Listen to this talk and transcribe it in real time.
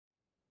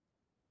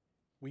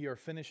We are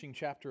finishing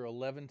chapter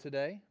 11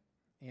 today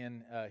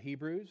in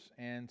Hebrews,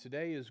 and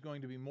today is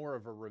going to be more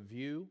of a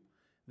review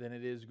than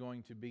it is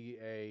going to be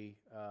a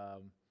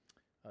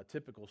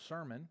typical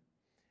sermon.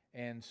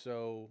 And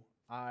so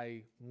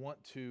I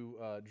want to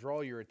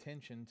draw your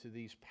attention to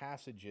these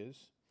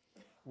passages.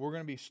 We're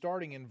going to be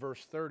starting in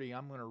verse 30.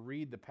 I'm going to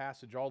read the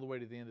passage all the way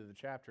to the end of the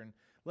chapter. And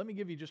let me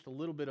give you just a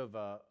little bit of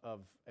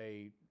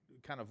a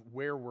kind of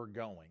where we're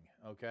going,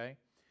 okay?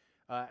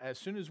 As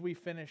soon as we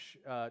finish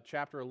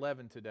chapter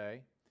 11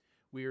 today,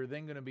 we are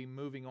then going to be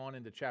moving on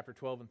into chapter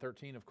 12 and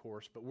 13, of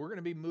course, but we're going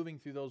to be moving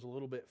through those a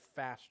little bit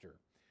faster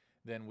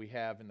than we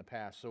have in the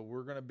past. So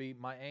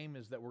my aim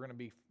is that we're going to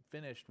be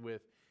finished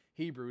with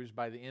Hebrews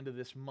by the end of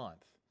this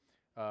month.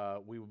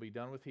 We will be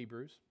done with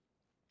Hebrews.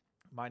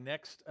 My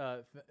next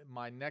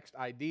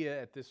idea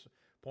at this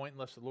point,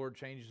 unless the Lord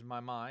changes my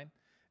mind,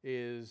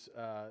 is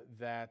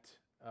that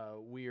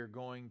we are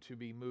going to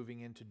be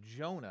moving into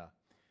Jonah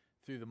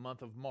through the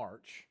month of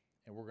March,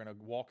 and we're going to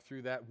walk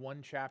through that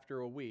one chapter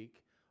a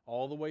week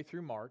all the way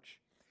through March.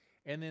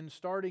 And then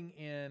starting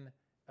in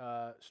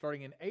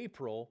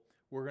April,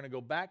 we're going to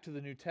go back to the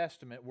New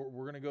Testament. We're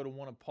going to go to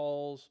one of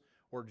Paul's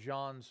or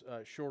John's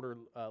shorter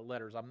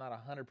letters. I'm not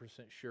 100%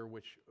 sure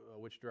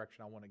which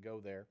direction I want to go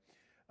there.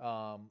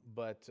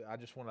 But I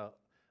just want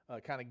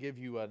to kind of give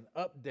you an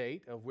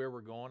update of where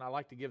we're going. I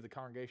like to give the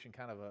congregation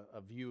kind of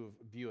a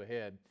view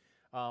ahead.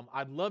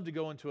 I'd love to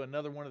go into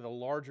another one of the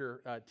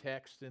larger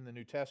texts in the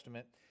New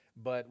Testament,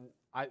 but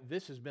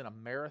this has been a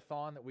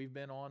marathon that we've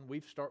been on.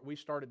 We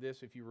started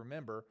this, if you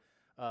remember,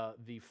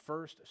 the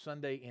first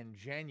Sunday in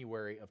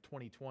January of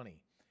 2020.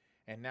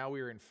 And now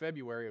we are in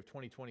February of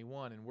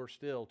 2021, and we're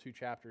still 2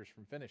 chapters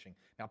from finishing.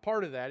 Now,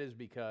 part of that is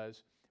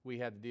because we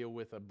had to deal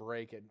with a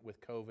break with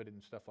COVID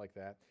and stuff like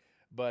that.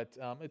 But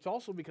it's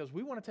also because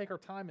we want to take our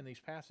time in these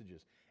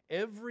passages.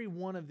 Every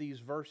one of these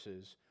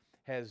verses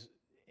has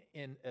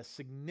in a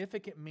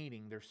significant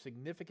meaning. There's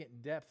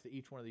significant depth to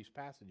each one of these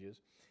passages,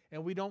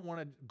 and we don't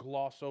want to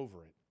gloss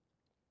over it.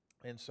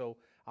 And so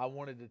I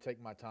wanted to take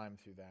my time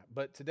through that.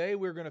 But today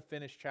we're going to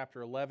finish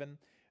chapter 11,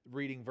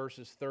 reading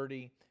verses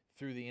 30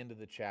 through the end of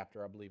the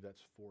chapter. I believe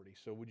that's 40.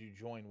 So would you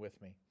join with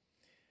me?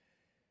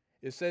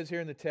 It says here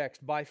in the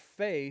text, "By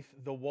faith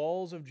the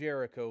walls of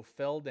Jericho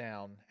fell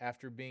down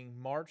after being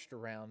marched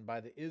around by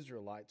the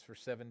Israelites for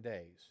 7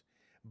 days.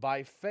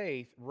 By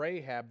faith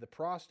Rahab the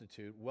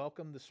prostitute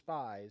welcomed the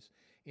spies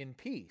in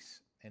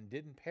peace and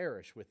didn't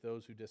perish with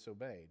those who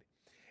disobeyed.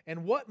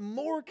 And what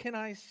more can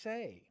I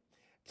say?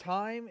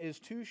 Time is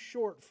too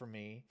short for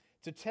me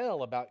to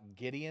tell about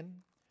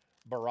Gideon,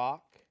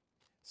 Barak,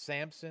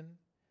 Samson,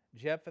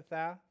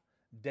 Jephthah,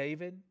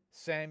 David,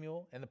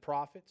 Samuel, and the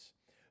prophets,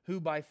 who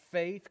by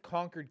faith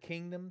conquered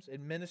kingdoms,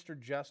 administered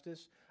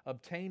justice,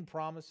 obtained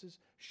promises,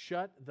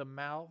 shut the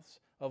mouths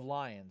of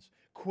lions,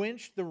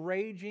 quenched the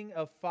raging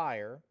of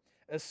fire,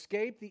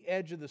 escaped the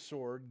edge of the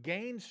sword,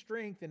 gained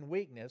strength in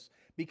weakness,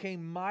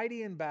 became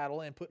mighty in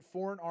battle, and put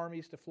foreign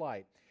armies to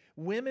flight.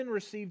 Women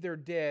received their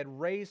dead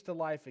raised to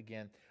life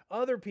again.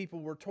 Other people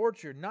were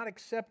tortured, not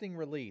accepting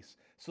release,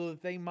 so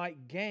that they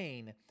might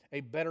gain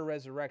a better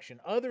resurrection.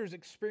 Others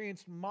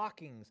experienced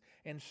mockings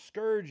and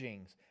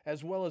scourgings,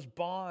 as well as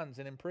bonds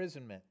and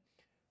imprisonment.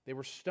 They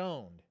were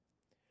stoned.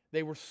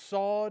 They were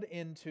sawed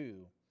in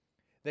two.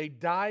 They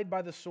died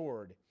by the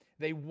sword.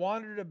 They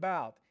wandered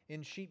about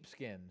in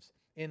sheepskins,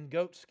 in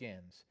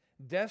goatskins,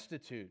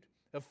 destitute,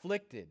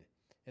 afflicted,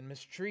 and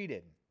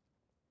mistreated.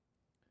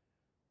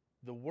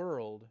 The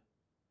world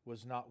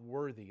was not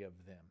worthy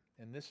of them."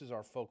 And this is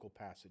our focal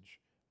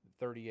passage,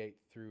 38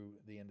 through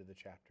the end of the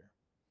chapter.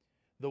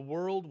 "The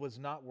world was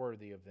not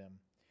worthy of them.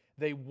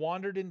 They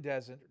wandered in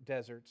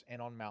deserts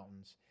and on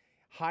mountains,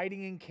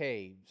 hiding in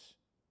caves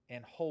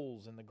and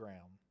holes in the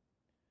ground.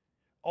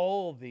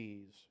 All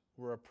these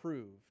were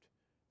approved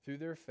through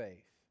their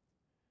faith,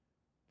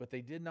 but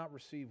they did not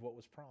receive what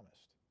was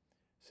promised,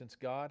 since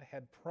God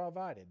had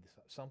provided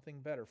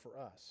something better for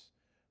us,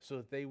 so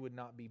that they would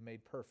not be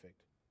made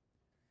perfect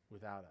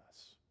without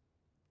us."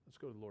 Let's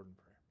go to the Lord in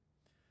prayer.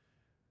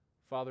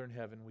 Father in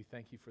heaven, we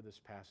thank you for this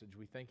passage.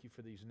 We thank you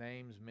for these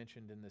names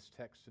mentioned in this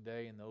text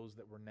today and those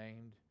that were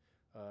named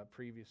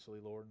previously,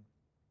 Lord,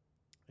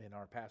 in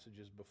our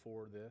passages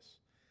before this.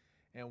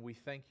 And we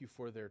thank you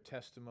for their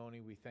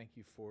testimony. We thank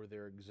you for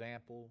their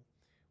example.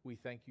 We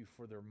thank you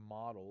for their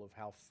model of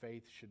how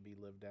faith should be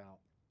lived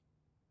out.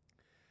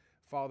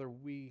 Father,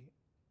 we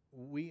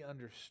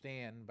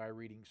understand by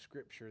reading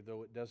Scripture,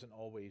 though it doesn't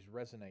always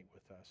resonate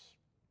with us,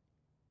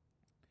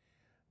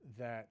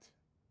 that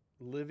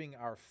living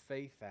our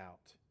faith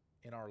out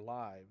in our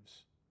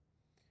lives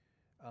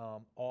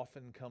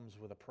often comes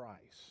with a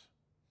price.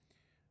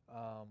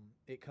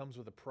 It comes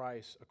with a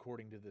price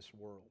according to this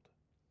world.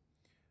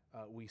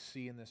 We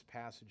see in this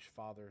passage,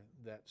 Father,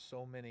 that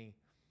so many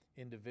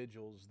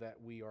individuals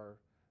that we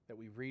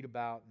read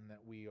about and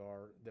that we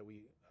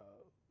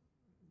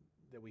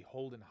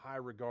hold in high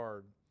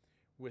regard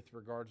with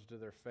regards to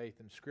their faith,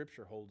 and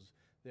Scripture holds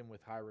them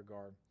with high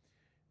regard,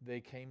 they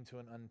came to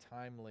an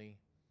untimely,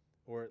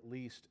 or at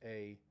least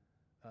an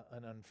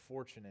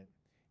unfortunate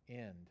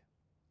end.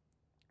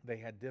 They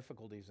had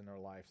difficulties in their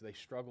lives. They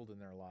struggled in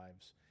their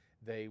lives.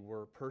 They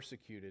were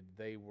persecuted.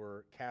 They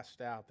were cast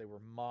out. They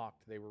were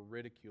mocked. They were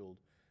ridiculed.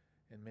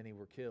 And many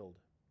were killed.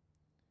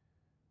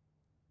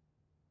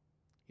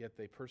 Yet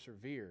they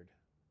persevered,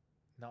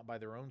 not by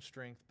their own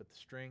strength, but the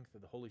strength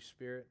of the Holy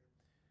Spirit,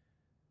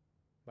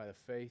 by the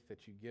faith that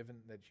you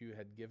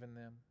had given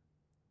them.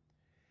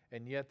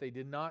 And yet they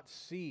did not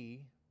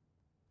see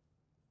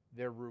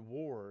their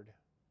reward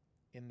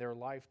in their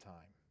lifetime.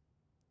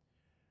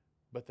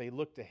 But they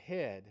looked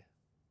ahead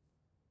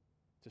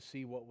to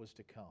see what was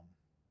to come,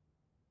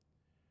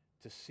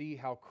 to see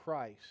how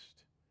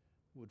Christ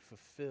would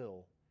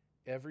fulfill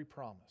every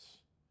promise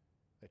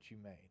that you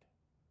made.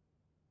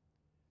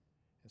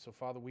 And so,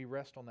 Father, we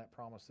rest on that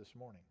promise this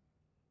morning.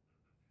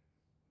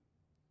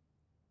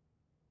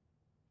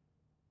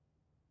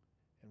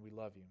 And we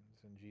love you.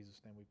 It's in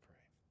Jesus' name we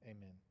pray.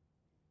 Amen.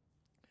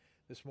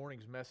 This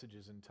morning's message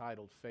is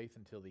entitled Faith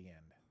Until the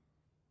End.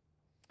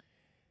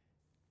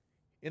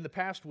 In the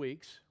past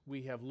weeks,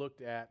 we have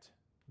looked at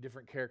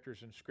different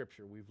characters in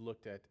Scripture. We've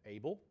looked at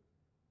Abel.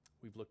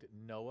 We've looked at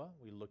Noah.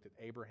 We looked at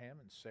Abraham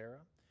and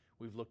Sarah.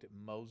 We've looked at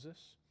Moses.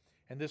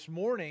 And this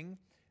morning,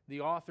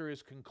 the author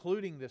is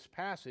concluding this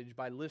passage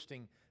by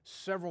listing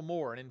several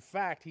more. And in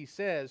fact, he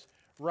says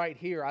right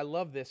here, I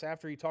love this,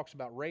 after he talks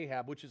about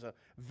Rahab, which is a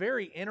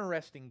very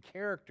interesting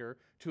character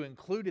to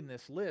include in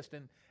this list.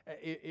 And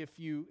if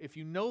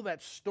you know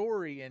that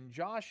story in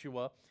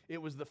Joshua,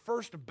 it was the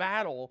first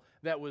battle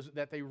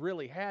that they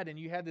really had, and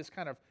you had this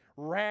kind of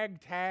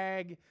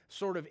ragtag,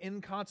 sort of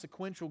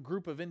inconsequential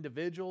group of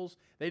individuals.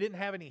 They didn't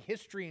have any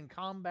history in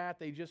combat.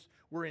 They just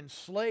were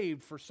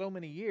enslaved for so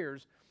many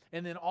years.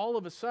 And then all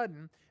of a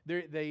sudden,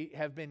 they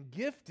have been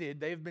gifted,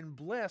 they've been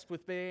blessed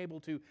with being able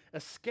to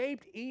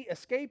escape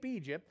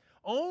Egypt,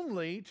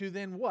 only to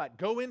then what?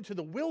 Go into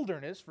the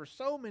wilderness for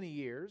so many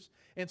years.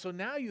 And so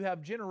now you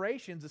have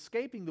generations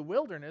escaping the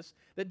wilderness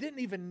that didn't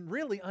even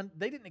really,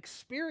 they didn't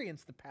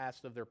experience the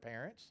past of their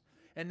parents.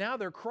 And now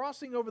they're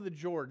crossing over the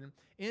Jordan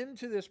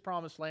into this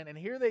promised land, and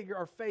here they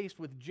are faced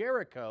with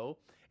Jericho,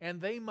 and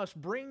they must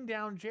bring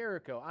down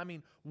Jericho. I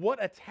mean,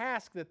 what a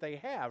task that they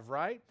have,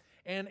 right?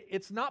 And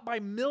it's not by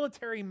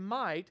military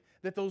might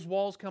that those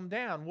walls come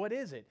down. What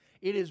is it?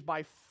 It is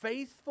by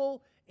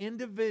faithful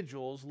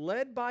individuals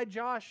led by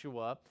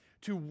Joshua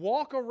to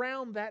walk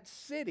around that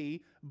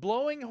city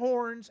blowing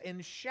horns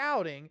and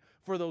shouting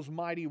for those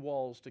mighty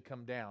walls to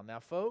come down.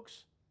 Now,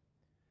 folks,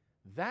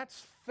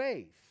 that's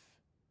faith.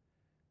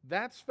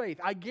 That's faith.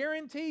 I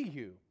guarantee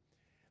you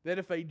that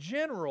if a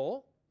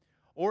general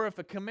or if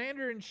a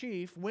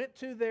commander-in-chief went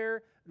to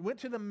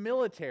the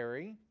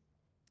military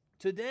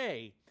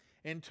today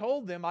and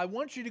told them, I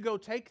want you to go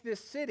take this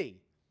city,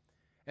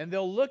 and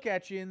they'll look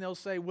at you and they'll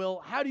say, well,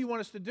 how do you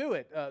want us to do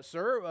it,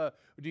 sir?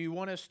 Do you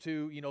want us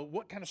to,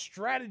 what kind of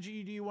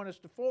strategy do you want us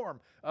to form?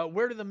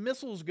 Where do the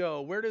missiles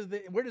go? Where does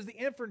the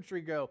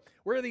infantry go?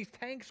 Where are these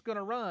tanks going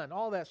to run?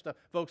 All that stuff.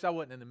 Folks, I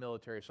wasn't in the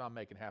military, so I'm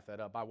making half that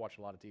up. I watch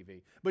a lot of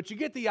TV. But you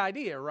get the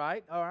idea,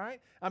 right? All right?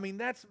 I mean,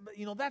 that's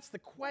the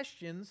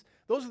questions.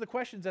 Those are the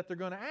questions that they're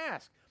going to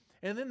ask.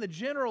 And then the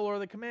general or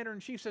the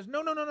commander-in-chief says,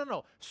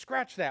 no,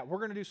 scratch that. We're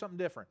going to do something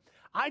different.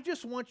 I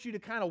just want you to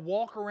kind of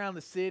walk around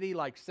the city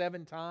like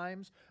 7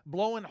 times,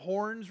 blowing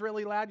horns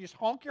really loud. Just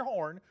honk your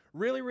horn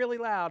really, really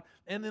loud.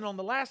 And then on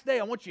the last day,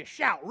 I want you to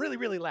shout really,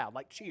 really loud,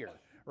 like cheer,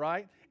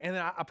 right? And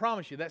then I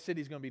promise you, that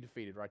city's going to be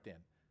defeated right then.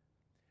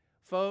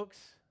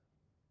 Folks,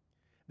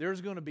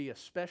 there's going to be a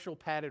special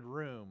padded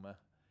room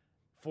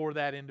for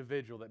that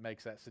individual that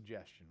makes that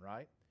suggestion,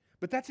 right?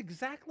 But that's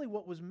exactly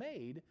what was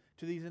made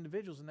to these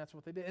individuals, and that's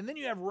what they did. And then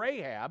you have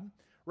Rahab,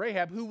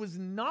 who was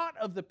not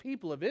of the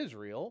people of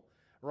Israel,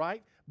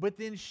 right? But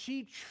then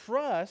she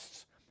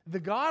trusts the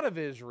God of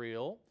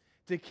Israel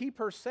to keep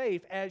her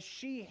safe as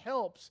she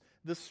helps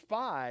the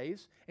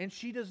spies, and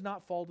she does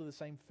not fall to the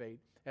same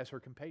fate as her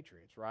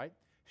compatriots, right?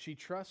 She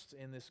trusts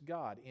in this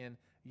God, in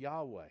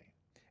Yahweh.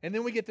 And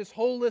then we get this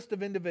whole list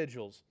of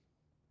individuals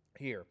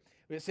here.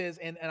 It says,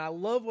 and I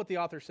love what the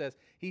author says.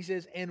 He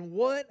says, and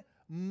what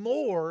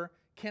more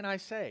can I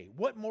say?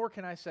 What more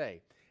can I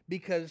say?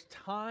 Because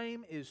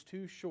time is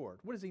too short.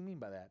 What does he mean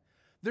by that?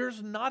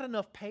 There's not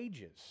enough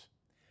pages.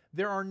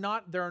 There are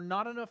not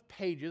enough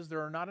pages.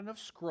 There are not enough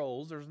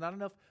scrolls. There's not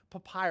enough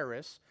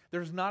papyrus.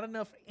 There's not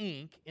enough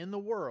ink in the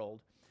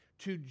world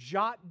to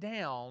jot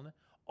down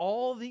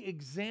all the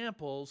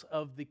examples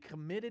of the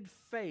committed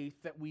faith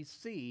that we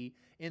see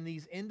in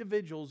these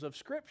individuals of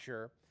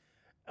Scripture.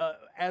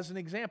 As an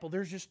example,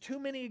 there's just too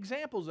many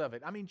examples of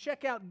it. I mean,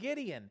 check out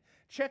Gideon,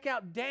 check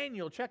out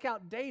Daniel, check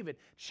out David,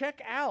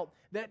 check out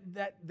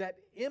that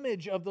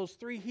image of those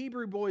 3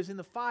 Hebrew boys in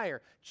the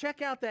fire.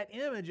 Check out that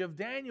image of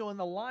Daniel in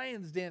the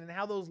lion's den and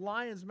how those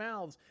lions'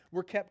 mouths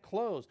were kept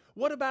closed.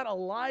 What about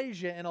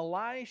Elijah and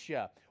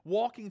Elisha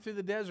walking through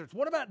the deserts?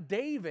 What about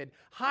David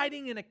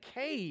hiding in a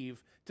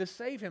cave to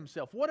save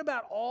himself? What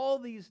about all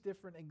these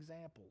different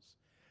examples?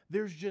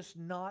 There's just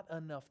not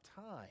enough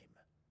time.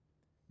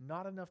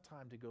 Not enough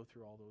time to go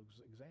through all those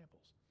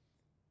examples.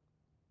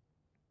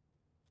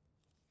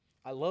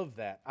 I love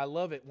that. I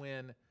love it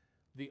when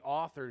the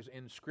authors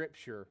in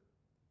Scripture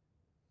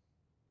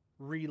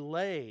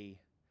relay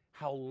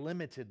how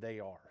limited they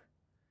are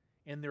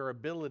in their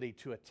ability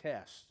to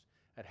attest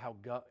at how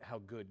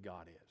good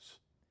God is.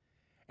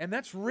 And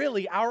that's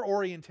really our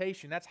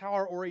orientation. That's how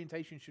our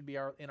orientation should be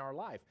in our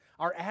life.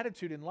 Our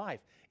attitude in life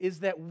is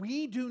that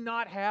we do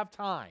not have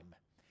time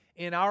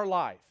in our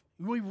life.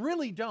 We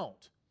really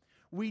don't.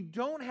 We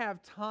don't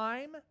have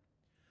time.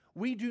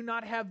 We do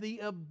not have the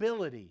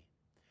ability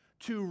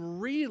to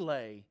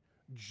relay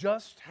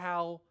just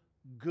how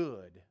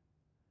good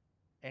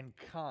and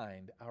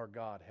kind our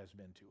God has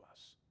been to us.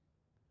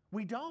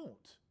 We don't.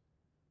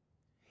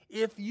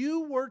 If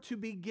you were to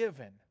be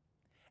given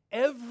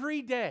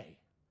every day,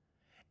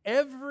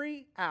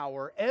 every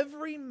hour,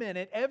 every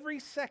minute, every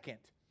second,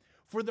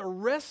 for the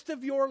rest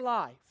of your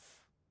life,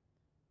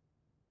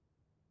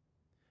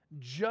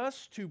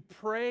 just to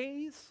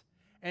praise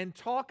and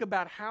talk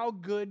about how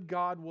good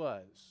God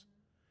was,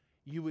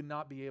 you would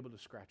not be able to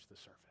scratch the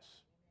surface.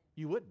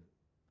 You wouldn't.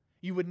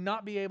 You would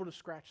not be able to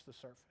scratch the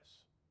surface.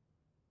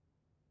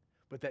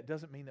 But that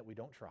doesn't mean that we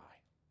don't try.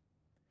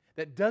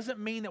 That doesn't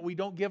mean that we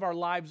don't give our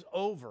lives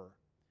over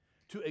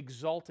to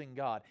exalting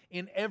God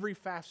in every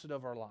facet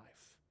of our life.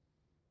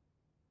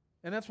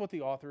 And that's what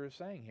the author is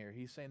saying here.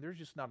 He's saying there's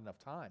just not enough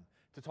time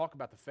to talk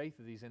about the faith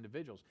of these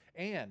individuals.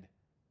 And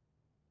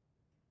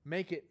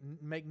make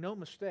no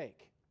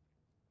mistake,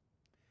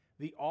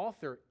 the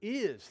author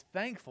is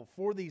thankful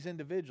for these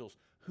individuals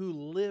who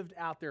lived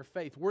out their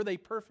faith. Were they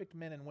perfect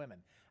men and women?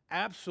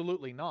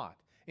 Absolutely not.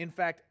 In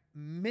fact,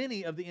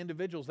 many of the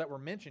individuals that were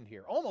mentioned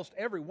here, almost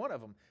every one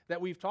of them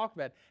that we've talked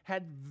about,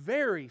 had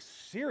very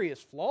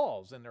serious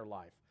flaws in their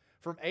life.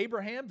 From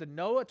Abraham to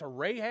Noah to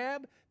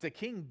Rahab to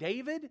King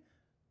David,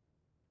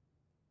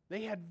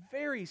 they had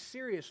very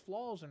serious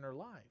flaws in their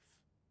life.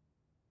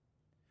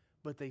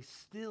 But they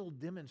still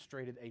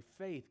demonstrated a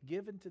faith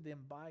given to them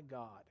by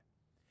God,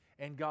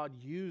 and God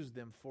used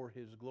them for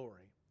His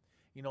glory.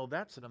 You know,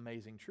 that's an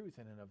amazing truth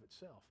in and of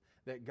itself,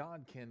 that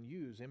God can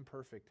use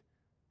imperfect,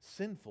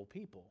 sinful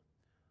people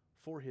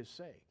for His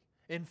sake.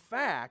 In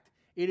fact,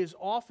 it is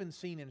often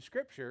seen in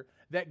Scripture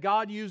that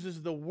God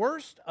uses the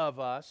worst of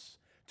us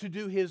to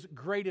do His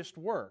greatest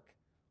work.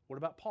 What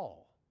about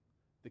Paul,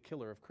 the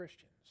killer of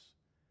Christians?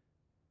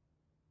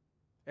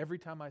 Every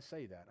time I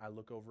say that, I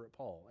look over at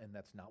Paul, and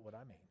that's not what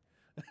I mean.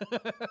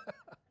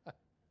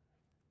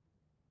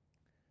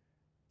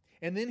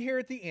 And then here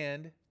at the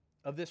end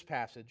of this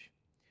passage,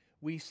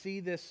 we see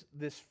this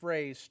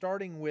phrase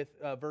starting with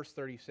verse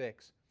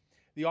 36.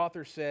 The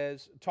author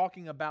says,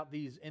 talking about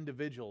these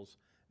individuals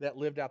that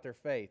lived out their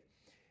faith,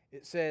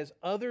 it says,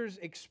 others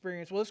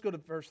experienced, well, let's go to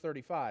verse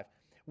 35.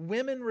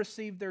 Women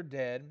received their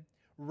dead,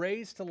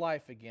 raised to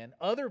life again.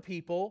 Other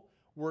people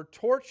were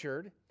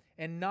tortured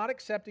and not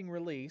accepting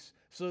release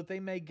so that they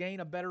may gain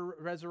a better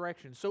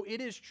resurrection. So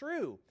it is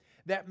true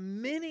that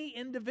many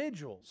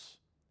individuals,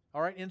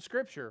 all right, in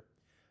Scripture,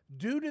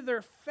 due to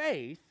their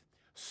faith,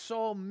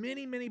 saw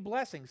many, many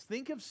blessings.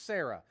 Think of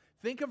Sarah.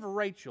 Think of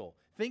Rachel.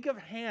 Think of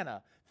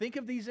Hannah. Think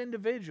of these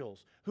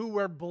individuals who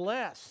were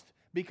blessed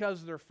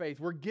because of their faith,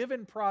 were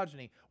given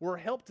progeny, were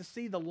helped to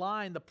see the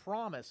line, the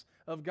promise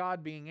of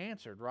God being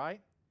answered,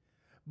 right?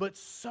 But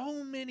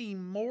so many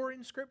more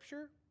in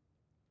Scripture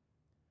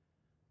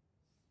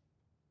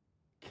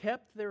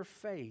kept their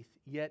faith,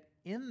 yet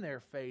in their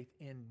faith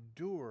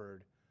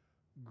endured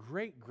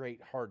great,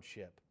 great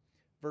hardship.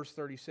 Verse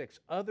 36,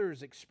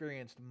 others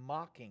experienced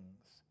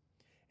mockings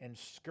and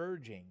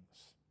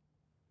scourgings,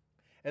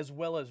 as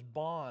well as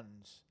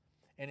bonds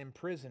and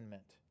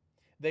imprisonment.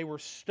 They were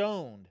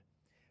stoned.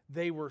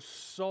 They were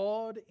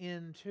sawed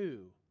in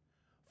two.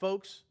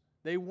 Folks,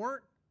 they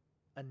weren't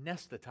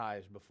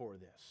anesthetized before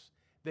this.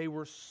 They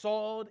were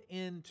sawed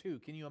in two.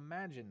 Can you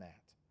imagine that?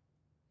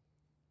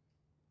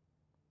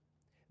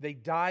 They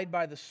died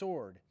by the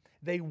sword.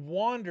 They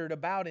wandered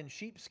about in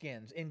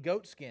sheepskins, in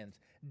goatskins,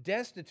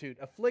 destitute,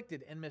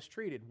 afflicted, and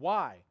mistreated.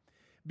 Why?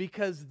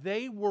 Because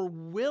they were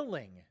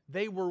willing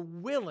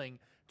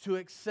to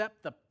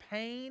accept the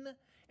pain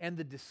and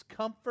the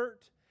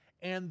discomfort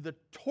and the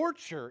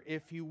torture,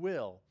 if you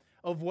will,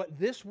 of what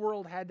this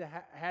world had to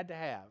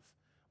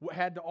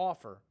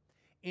offer,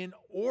 in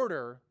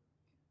order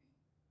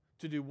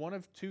to do one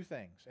of two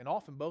things, and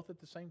often both at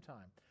the same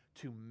time: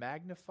 to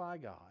magnify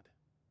God,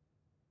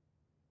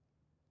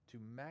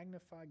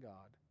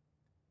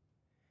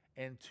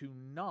 and to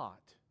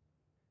not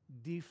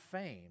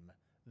defame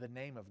the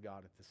name of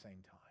God at the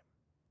same time.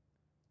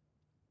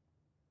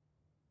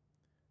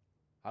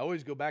 I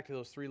always go back to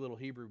those three little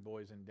Hebrew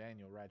boys in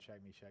Daniel,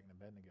 Shadrach, Meshach, and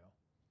Abednego,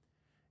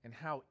 and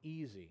how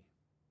easy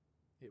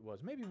it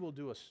was. Maybe we'll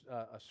do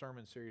a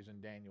sermon series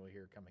in Daniel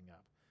here coming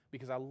up,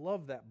 because I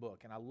love that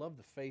book, and I love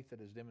the faith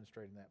that is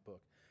demonstrated in that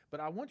book. But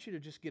I want you to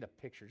just get a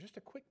picture, just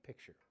a quick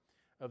picture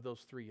of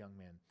those three young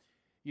men.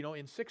 You know,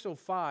 in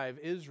 605,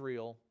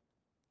 Israel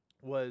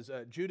was,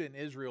 Judah and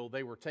Israel,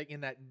 they were taken,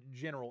 in that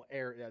general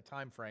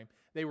time frame,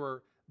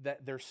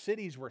 their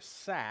cities were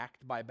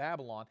sacked by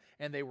Babylon,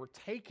 and they were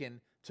taken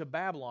to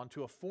Babylon,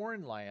 to a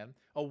foreign land,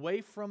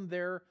 away from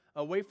their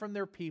away from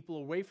their people,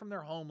 away from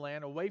their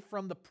homeland, away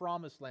from the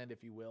promised land,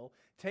 if you will,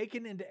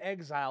 taken into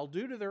exile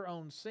due to their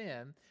own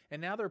sin,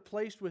 and now they're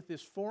placed with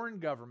this foreign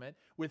government,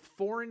 with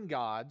foreign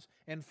gods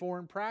and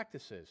foreign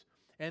practices.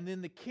 And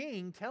then the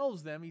king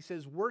tells them, he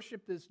says,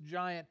 worship this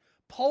giant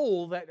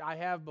pole that I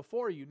have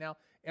before you. Now,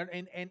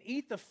 and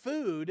eat the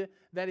food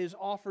that is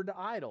offered to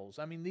idols.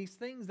 I mean, these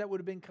things that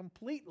would have been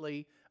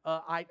completely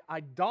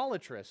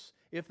idolatrous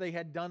if they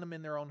had done them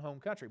in their own home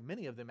country.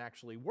 Many of them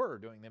actually were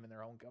doing them in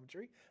their own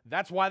country.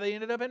 That's why they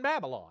ended up in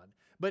Babylon.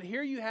 But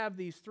here you have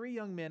these three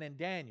young men and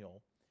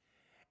Daniel,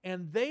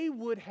 and they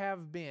would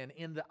have been,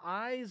 in the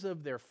eyes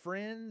of their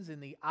friends,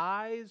 in the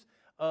eyes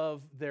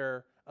of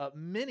their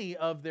many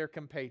of their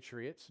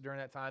compatriots during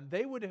that time,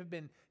 they would have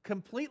been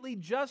completely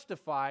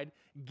justified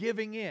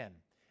giving in.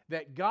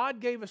 That God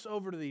gave us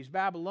over to these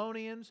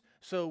Babylonians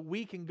so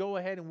we can go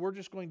ahead and we're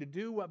just going to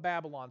do what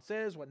Babylon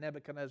says, what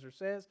Nebuchadnezzar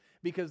says,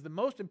 because the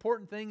most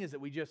important thing is that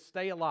we just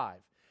stay alive.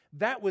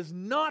 That was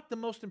not the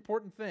most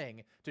important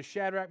thing to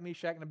Shadrach,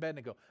 Meshach, and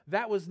Abednego.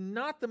 That was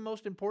not the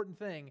most important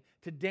thing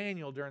to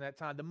Daniel during that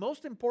time. The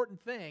most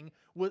important thing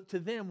to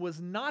them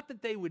was not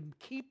that they would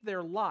keep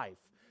their life.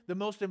 The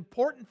most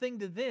important thing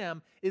to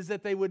them is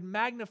that they would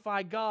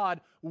magnify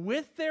God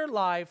with their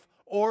life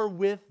or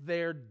with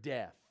their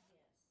death.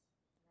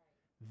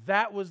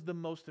 That was the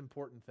most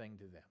important thing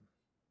to them.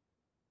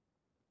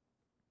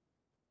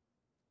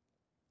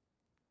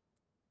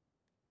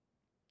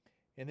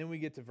 And then we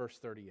get to verse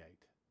 38.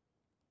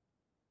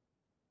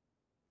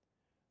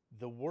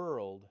 The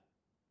world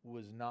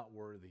was not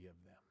worthy of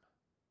them.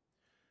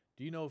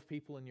 Do you know of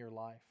people in your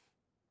life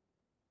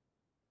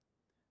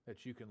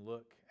that you can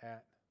look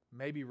at,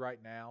 maybe right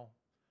now,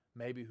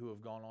 maybe who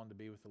have gone on to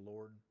be with the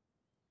Lord,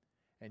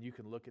 and you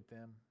can look at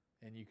them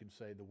and you can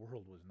say the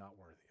world was not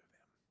worthy of them.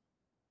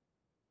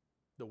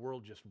 The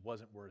world just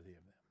wasn't worthy of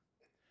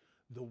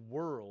them. The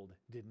world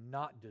did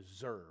not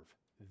deserve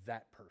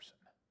that person.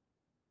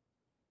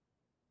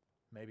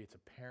 Maybe it's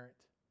a parent.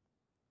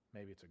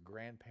 Maybe it's a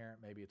grandparent.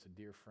 Maybe it's a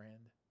dear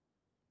friend.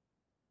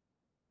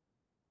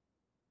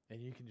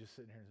 And you can just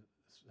sit here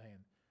saying,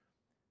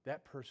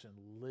 that person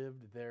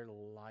lived their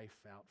life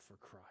out for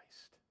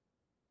Christ.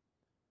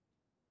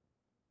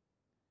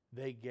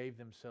 They gave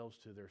themselves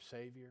to their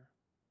Savior,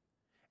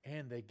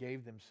 and they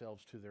gave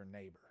themselves to their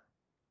neighbor.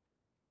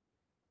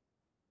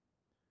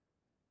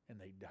 And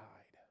they died.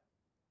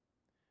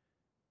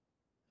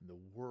 And the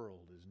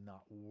world is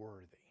not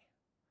worthy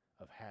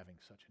of having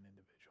such an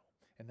individual.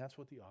 And that's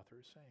what the author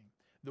is saying.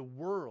 The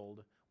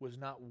world was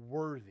not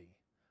worthy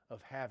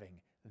of having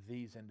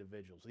these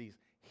individuals, these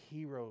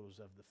heroes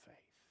of the faith.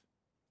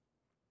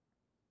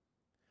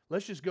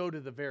 Let's just go to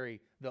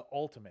the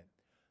ultimate.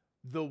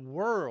 The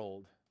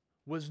world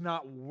was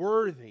not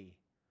worthy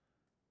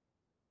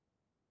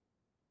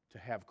to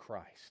have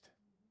Christ.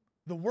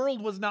 The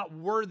world was not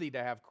worthy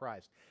to have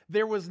Christ.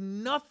 There was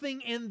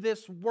nothing in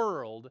this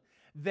world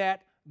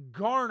that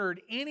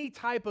garnered any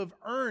type of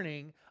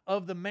earning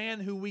of the man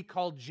who we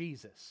call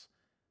Jesus.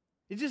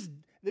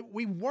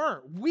 We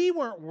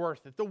weren't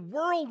worth it. The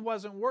world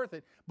wasn't worth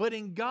it. But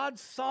in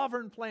God's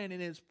sovereign plan, in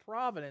His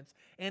providence,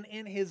 and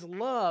in His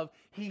love,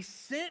 He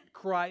sent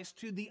Christ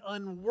to the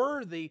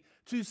unworthy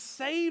to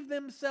save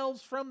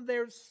themselves from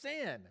their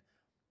sin.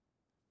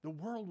 The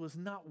world was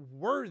not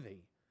worthy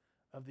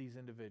of these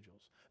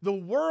individuals. The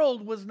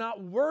world was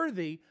not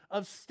worthy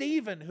of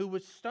Stephen, who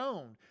was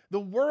stoned. The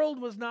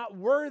world was not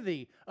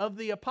worthy of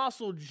the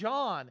Apostle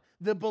John,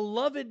 the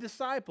beloved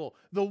disciple.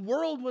 The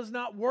world was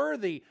not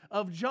worthy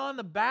of John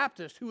the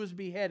Baptist, who was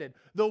beheaded.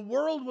 The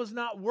world was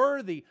not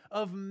worthy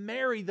of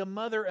Mary, the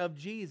mother of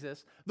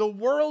Jesus. The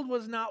world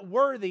was not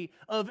worthy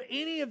of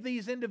any of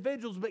these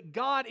individuals, but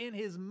God, in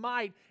His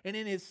might and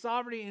in His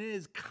sovereignty and in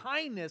His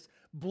kindness,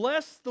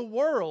 blessed the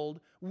world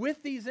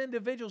with these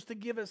individuals to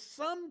give us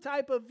some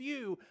type of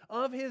view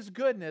of His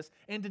goodness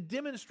and to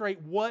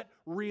demonstrate what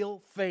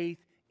real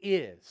faith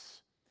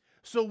is.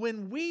 So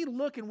when we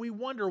look and we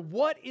wonder,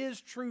 what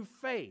is true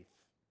faith?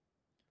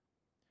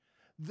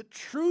 The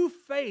true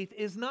faith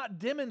is not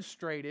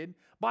demonstrated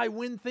by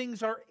when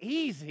things are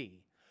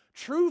easy.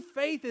 True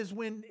faith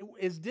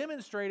is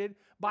demonstrated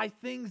by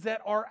things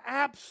that are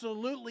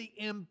absolutely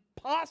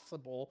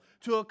impossible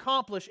to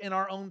accomplish in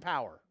our own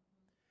power.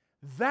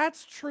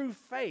 That's true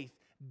faith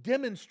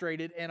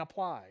demonstrated and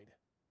applied.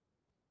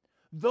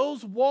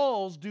 Those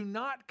walls do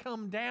not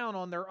come down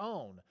on their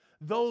own.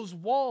 Those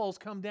walls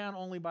come down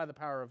only by the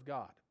power of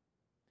God.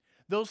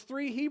 Those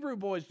three Hebrew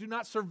boys do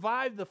not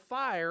survive the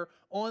fire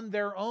on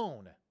their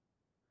own.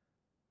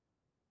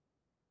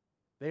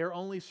 They are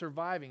only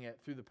surviving it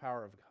through the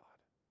power of God.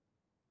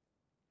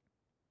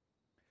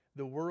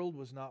 The world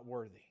was not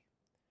worthy.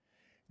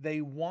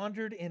 They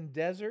wandered in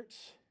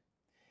deserts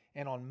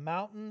and on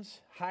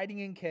mountains, hiding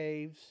in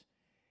caves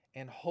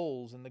and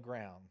holes in the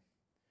ground.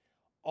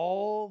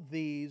 All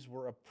these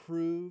were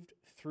approved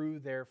through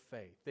their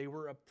faith. They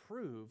were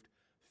approved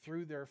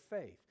through their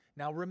faith.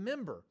 Now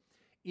remember,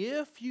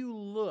 if you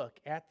look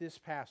at this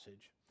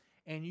passage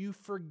and you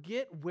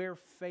forget where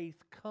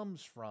faith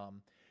comes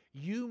from,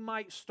 you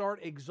might start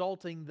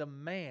exalting the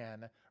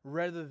man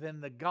rather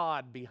than the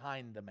God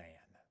behind the man.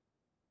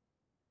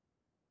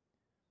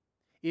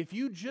 If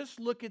you just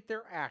look at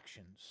their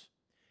actions,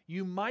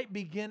 you might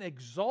begin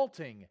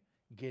exalting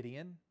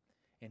Gideon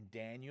and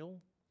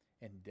Daniel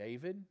and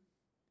David.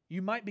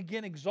 You might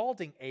begin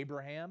exalting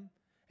Abraham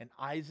and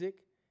Isaac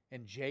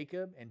and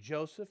Jacob and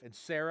Joseph and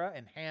Sarah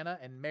and Hannah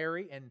and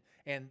Mary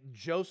and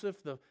Joseph,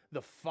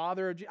 the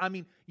father of Jesus. I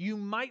mean, you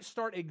might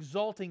start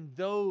exalting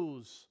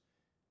those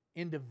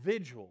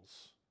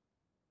individuals.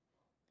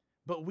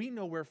 But we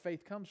know where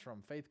faith comes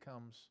from. Faith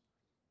comes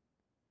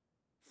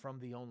from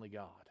the only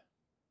God,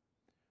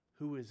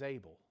 who is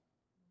able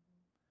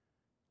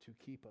to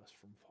keep us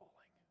from falling.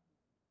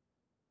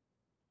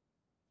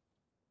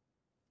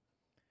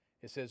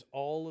 It says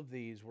all of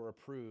these were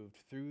approved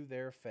through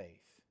their faith.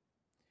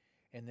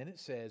 And then it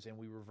says, and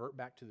we revert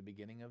back to the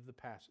beginning of the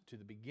passage, to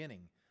the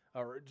beginning,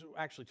 or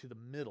actually to the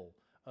middle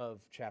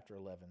of chapter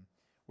 11,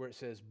 where it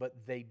says,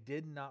 but they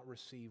did not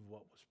receive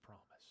what was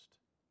promised.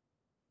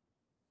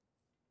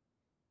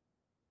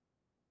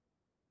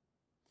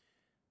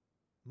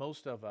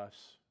 Most of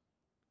us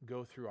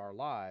go through our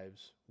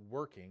lives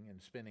working and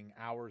spending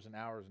hours and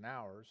hours and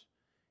hours,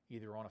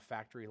 either on a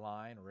factory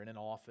line or in an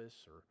office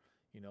or,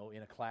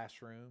 in a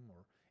classroom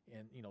or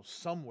in,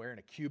 somewhere in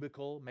a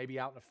cubicle, maybe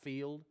out in a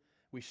field.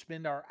 We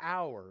spend our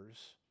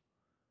hours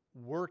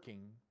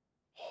working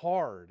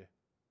hard,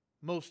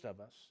 most of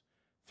us,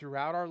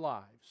 throughout our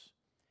lives,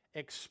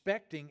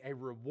 expecting a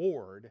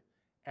reward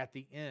at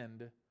the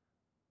end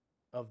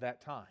of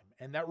that time.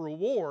 And that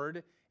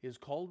reward is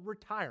called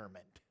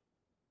retirement.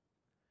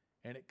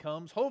 And it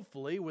comes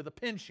hopefully with a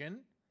pension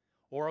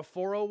or a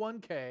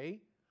 401k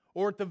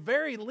or at the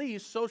very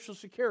least Social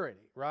Security,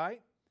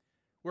 right?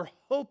 We're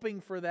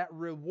hoping for that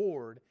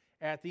reward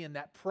at the end,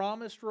 that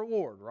promised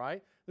reward,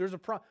 right? There's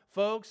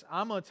folks,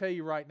 I'm going to tell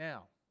you right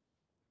now,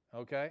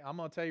 okay? I'm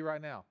going to tell you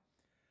right now.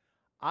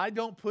 I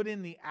don't put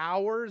in the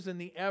hours and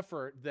the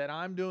effort that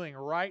I'm doing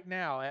right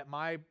now at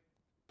my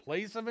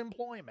place of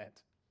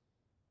employment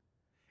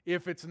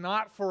if it's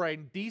not for a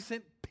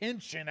decent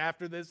pension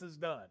after this is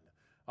done.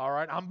 All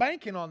right, I'm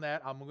banking on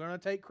that. I'm going to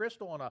take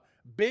Crystal on a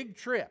big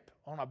trip.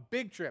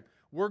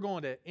 We're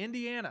going to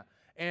Indiana.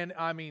 And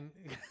I mean,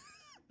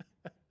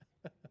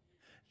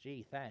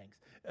 gee, thanks.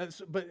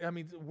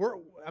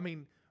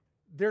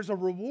 There's a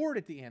reward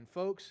at the end,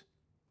 folks.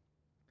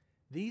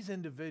 These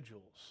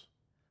individuals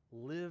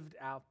lived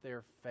out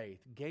their faith,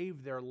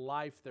 gave their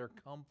life, their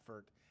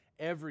comfort,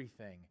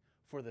 everything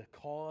for the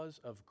cause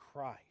of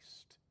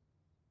Christ,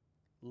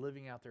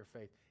 living out their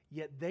faith.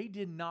 Yet they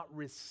did not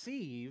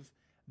receive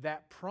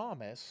that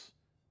promise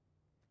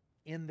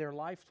in their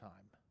lifetime.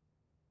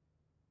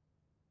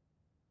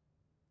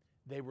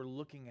 They were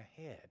looking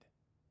ahead.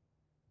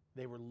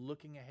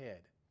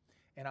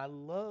 And I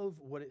love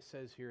what it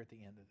says here at the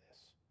end of this.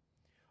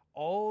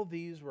 All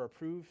these were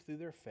approved through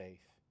their faith,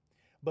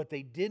 but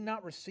they did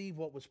not receive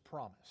what was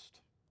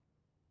promised,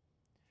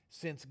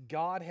 since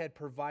God had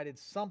provided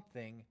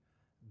something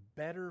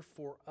better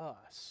for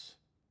us,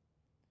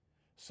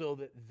 so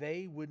that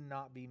they would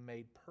not be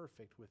made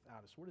perfect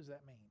without us. What does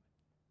that mean?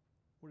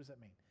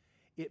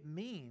 It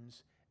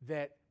means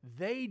that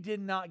they did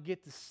not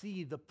get to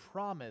see the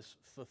promise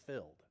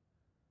fulfilled.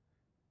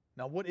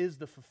 Now, what is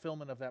the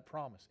fulfillment of that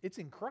promise? It's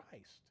in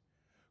Christ.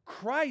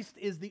 Christ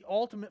is the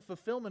ultimate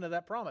fulfillment of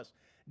that promise.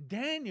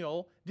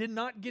 Daniel did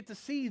not get to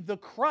see the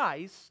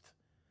Christ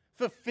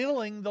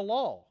fulfilling the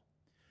law.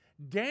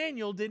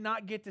 David did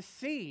not get to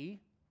see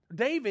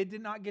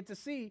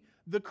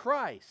the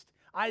Christ.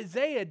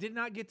 Isaiah did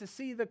not get to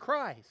see the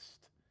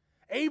Christ.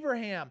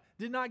 Abraham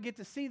did not get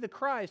to see the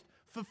Christ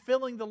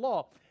fulfilling the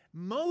law.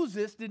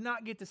 Moses did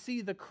not get to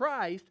see the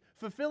Christ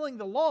fulfilling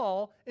the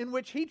law in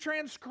which he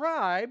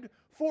transcribed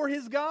for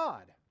his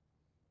God.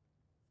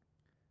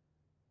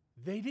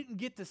 They didn't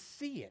get to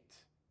see it.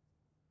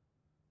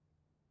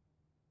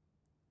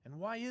 And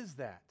why is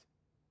that?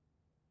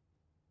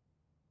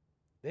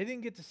 They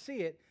didn't get to see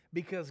it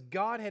because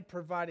God had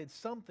provided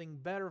something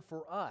better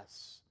for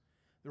us.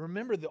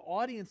 Remember, the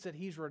audience that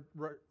he's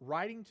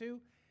writing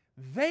to,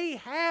 they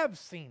have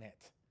seen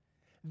it.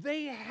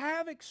 They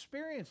have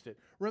experienced it.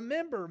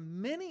 Remember,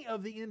 many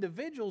of the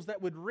individuals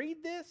that would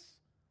read this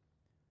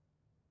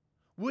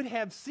would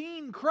have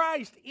seen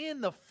Christ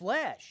in the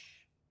flesh.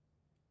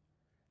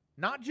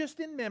 Not just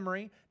in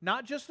memory,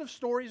 not just of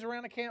stories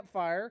around a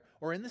campfire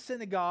or in the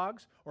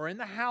synagogues or in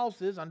the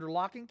houses under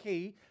lock and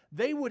key.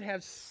 They would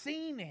have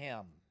seen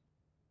Him.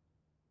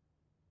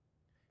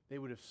 They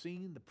would have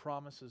seen the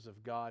promises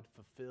of God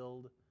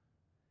fulfilled,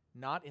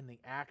 not in the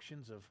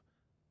actions of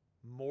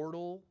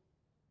mortal,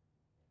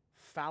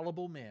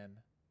 fallible men,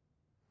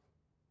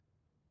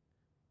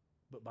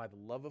 but by the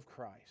love of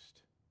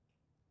Christ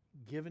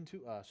given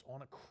to us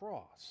on a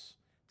cross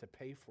to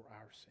pay for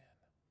our sin.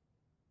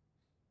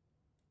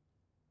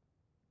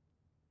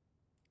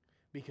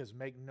 Because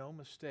make no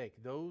mistake,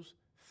 those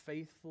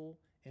faithful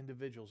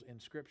individuals in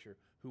Scripture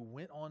who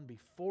went on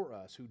before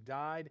us, who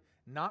died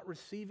not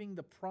receiving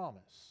the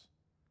promise,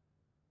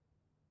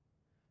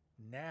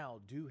 now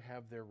do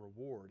have their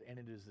reward. And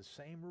it is the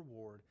same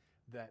reward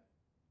that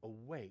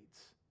awaits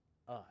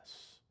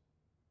us.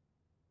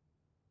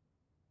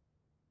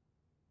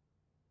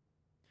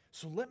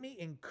 So let me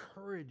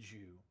encourage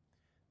you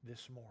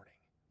this morning.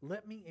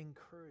 Let me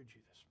encourage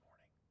you this morning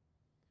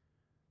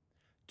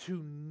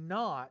to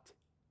not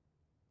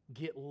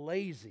get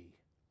lazy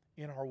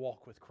in our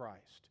walk with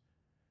Christ.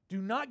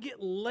 Do not get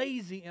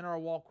lazy in our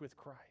walk with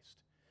Christ.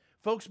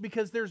 Folks,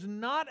 because there's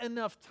not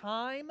enough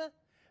time,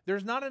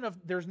 there's not enough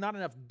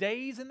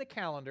days in the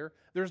calendar,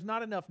 there's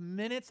not enough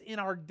minutes in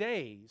our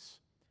days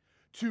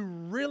to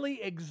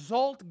really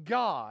exalt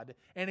God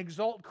and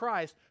exalt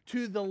Christ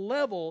to the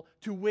level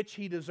to which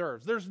He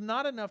deserves. There's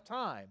not enough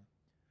time.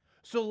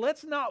 So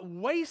let's not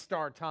waste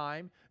our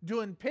time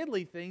doing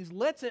piddly things.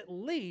 Let's at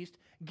least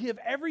give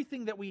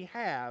everything that we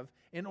have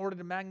in order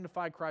to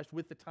magnify Christ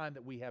with the time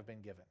that we have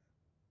been given.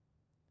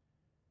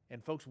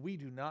 And folks, we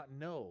do not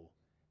know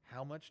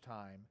how much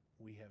time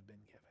we have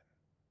been given.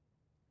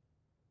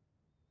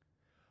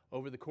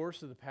 Over the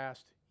course of the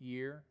past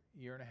year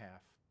and a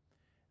half,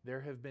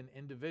 there have been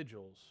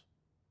individuals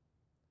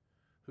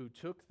who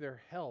took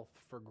their health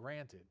for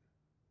granted,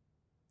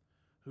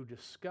 who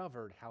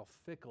discovered how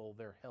fickle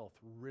their health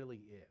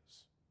really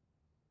is.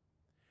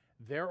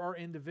 There are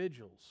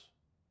individuals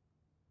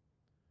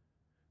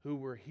who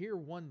were here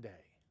one day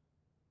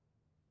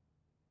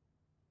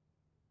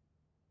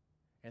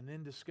and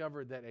then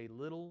discovered that a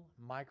little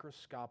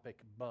microscopic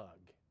bug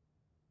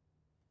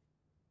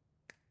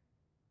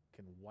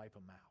can wipe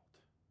them out.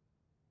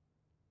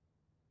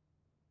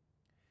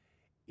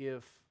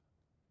 If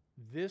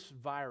this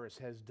virus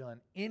has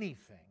done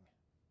anything,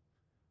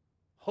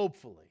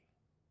 hopefully,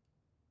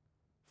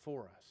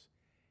 for us,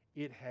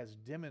 it has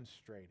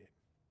demonstrated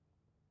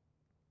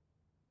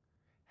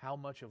how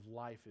much of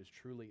life is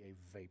truly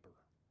a vapor,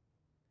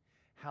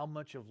 how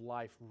much of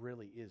life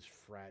really is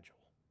fragile.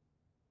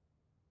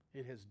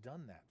 It has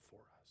done that for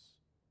us.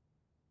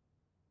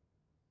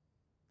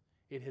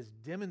 It has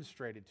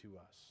demonstrated to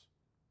us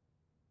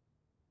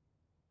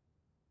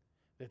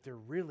that there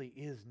really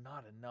is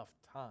not enough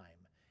time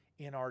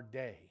in our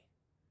day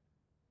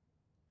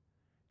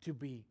to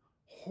be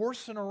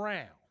horsing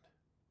around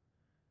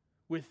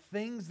with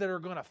things that are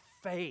going to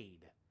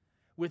fade,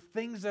 with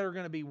things that are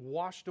going to be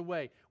washed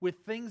away, with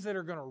things that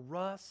are going to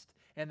rust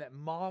and that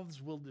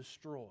moths will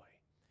destroy.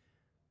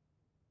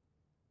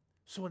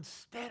 So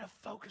instead of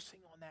focusing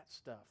on that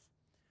stuff,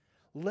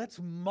 let's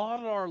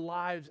model our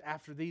lives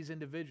after these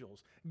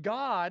individuals.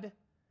 God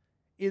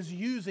is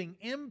using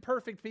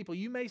imperfect people.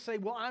 You may say,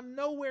 well, I'm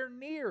nowhere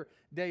near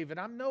David.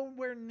 I'm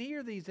nowhere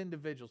near these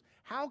individuals.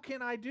 How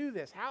can I do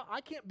this?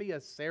 I can't be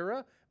a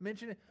Sarah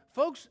mentioning.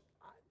 Folks,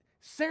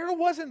 Sarah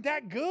wasn't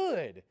that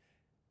good.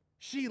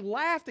 She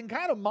laughed and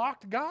kind of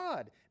mocked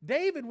God.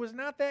 David was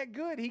not that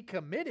good. He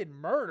committed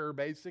murder,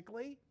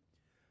 basically.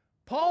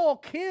 Paul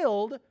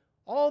killed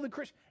all the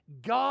Christians.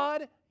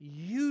 God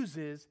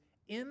uses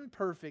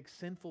imperfect,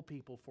 sinful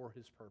people for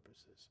His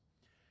purposes.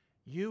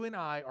 You and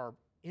I are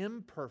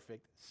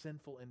imperfect,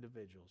 sinful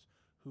individuals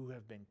who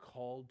have been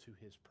called to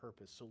His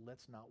purpose. So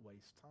let's not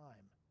waste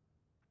time.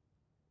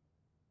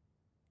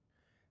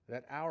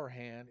 That hour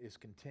hand is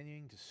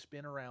continuing to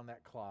spin around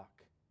that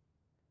clock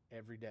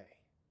every day.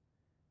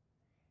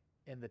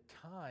 And the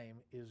time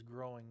is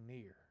growing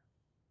near.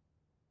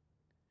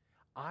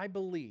 I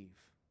believe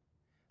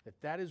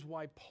that is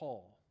why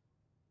Paul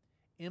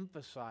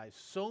emphasized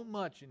so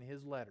much in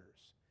his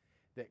letters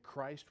that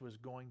Christ was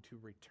going to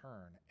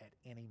return at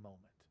any moment.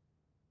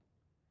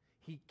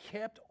 He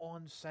kept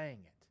on saying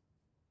it.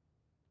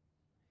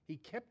 He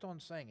kept on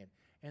saying it.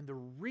 And the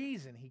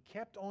reason he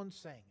kept on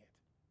saying it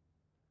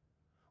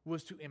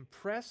was to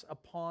impress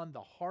upon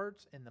the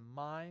hearts and the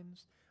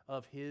minds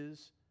of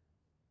his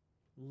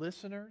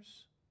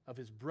listeners, of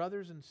his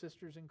brothers and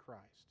sisters in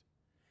Christ,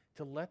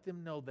 to let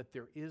them know that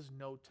there is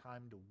no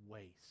time to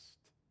waste.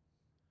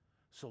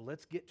 So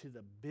let's get to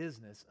the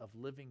business of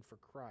living for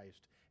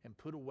Christ and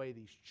put away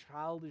these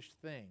childish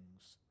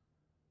things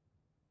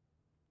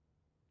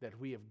that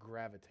we have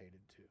gravitated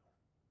to.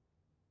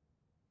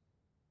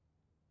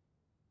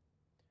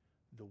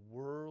 The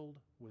world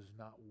was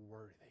not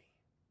worthy.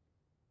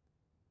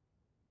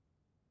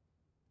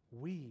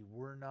 We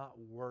were not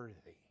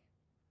worthy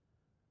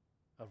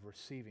of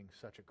receiving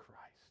such a Christ.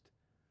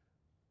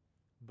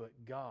 But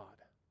God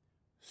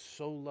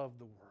so loved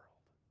the world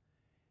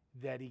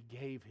that He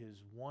gave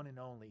His one and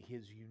only,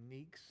 His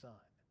unique Son,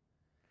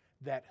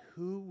 that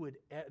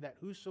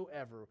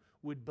whosoever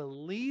would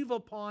believe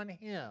upon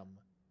Him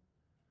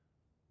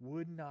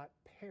would not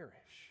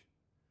perish,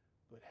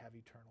 but have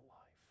eternal life.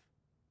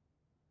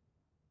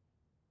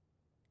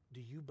 Do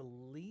you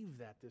believe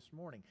that this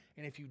morning?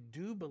 And if you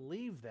do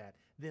believe that,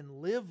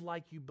 then live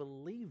like you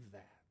believe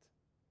that.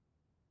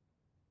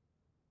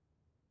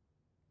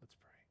 Let's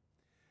pray.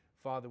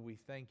 Father, we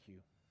thank You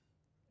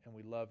and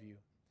we love You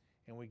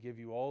and we give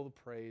You all the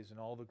praise and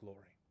all the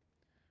glory.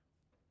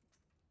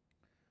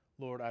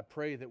 Lord, I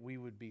pray that we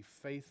would be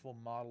faithful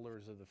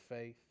modelers of the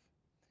faith,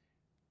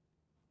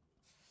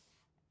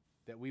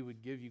 that we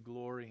would give You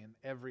glory in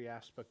every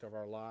aspect of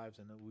our lives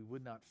and that we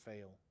would not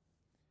fail,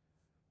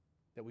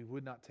 that we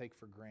would not take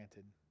for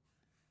granted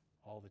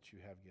all that you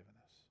have given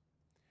us.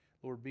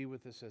 Lord, be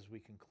with us as we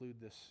conclude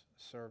this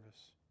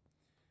service.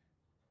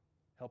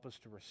 Help us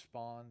to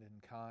respond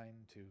in kind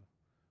to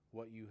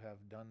what you have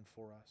done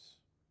for us,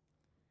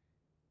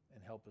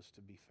 and help us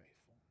to be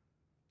faithful.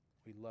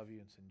 We love you,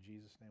 and it's in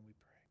Jesus' name we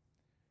pray.